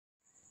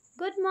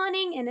Good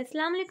morning and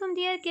Assalamu alaikum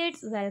dear kids.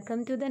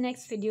 Welcome to the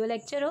next video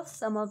lecture of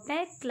Summer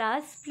Pack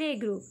Class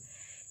Playgroup.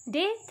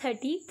 Day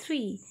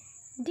 33.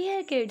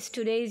 Dear kids,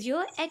 today is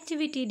your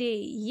activity day.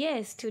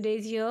 Yes, today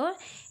is your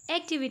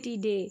activity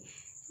day.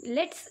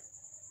 Let's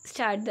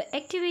start the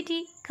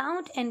activity.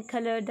 Count and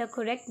color the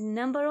correct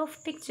number of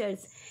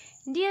pictures.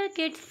 Dear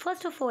kids,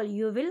 first of all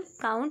you will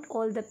count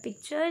all the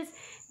pictures.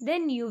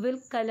 Then you will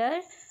color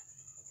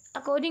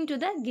according to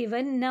the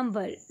given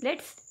number.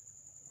 Let's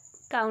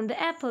count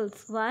the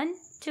apples. 1,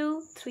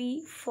 2,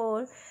 3,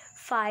 4,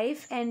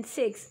 5 and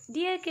 6.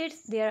 Dear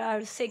kids, there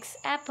are 6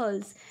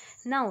 apples.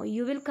 Now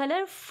you will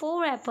color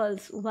 4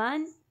 apples.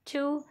 1,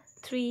 2,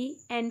 3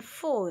 and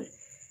 4.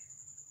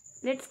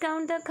 Let's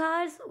count the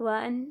cars.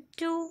 1,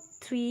 2,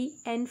 3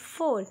 and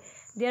 4.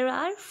 There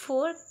are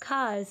 4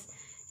 cars.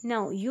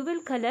 Now you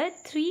will color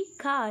 3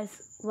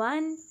 cars.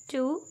 1,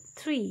 2,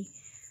 3.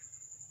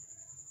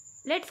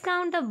 Let's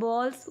count the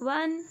balls.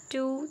 1,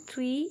 2,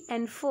 3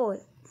 and 4.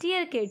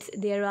 Dear kids,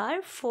 there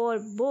are 4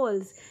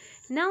 balls.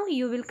 Now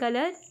you will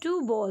color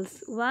 2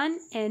 balls, 1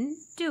 and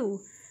 2.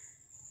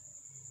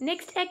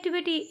 Next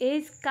activity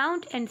is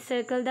count and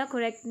circle the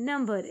correct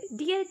number.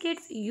 Dear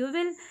kids, you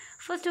will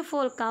first of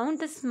all count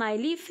the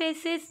smiley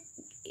faces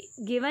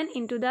given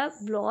into the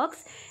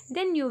blocks.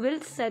 Then you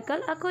will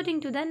circle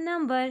according to the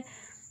number.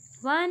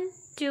 1,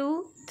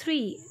 2,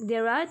 3.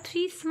 There are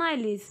 3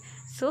 smileys.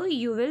 So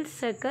you will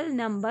circle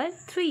number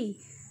 3.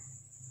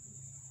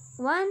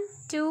 1,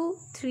 2,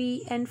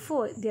 3 and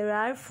 4. There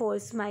are 4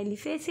 smiley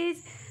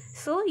faces.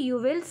 So you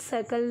will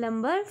circle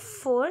number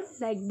 4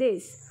 like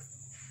this.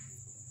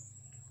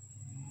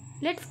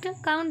 Let's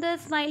count the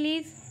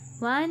smileys.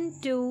 1,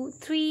 2,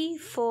 3,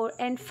 4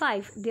 and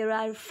 5. There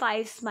are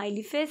 5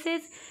 smiley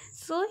faces.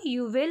 So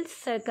you will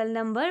circle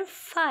number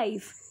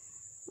 5.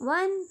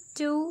 1,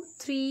 2,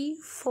 3,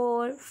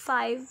 4,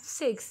 5,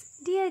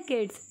 6. Dear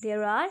kids,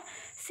 there are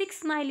 6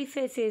 smiley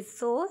faces.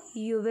 So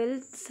you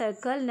will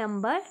circle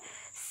number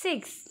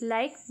 6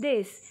 like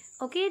this.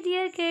 Okay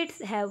dear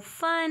kids, have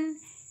fun.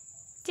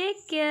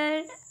 Take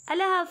care.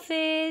 Allah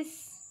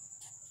Hafiz.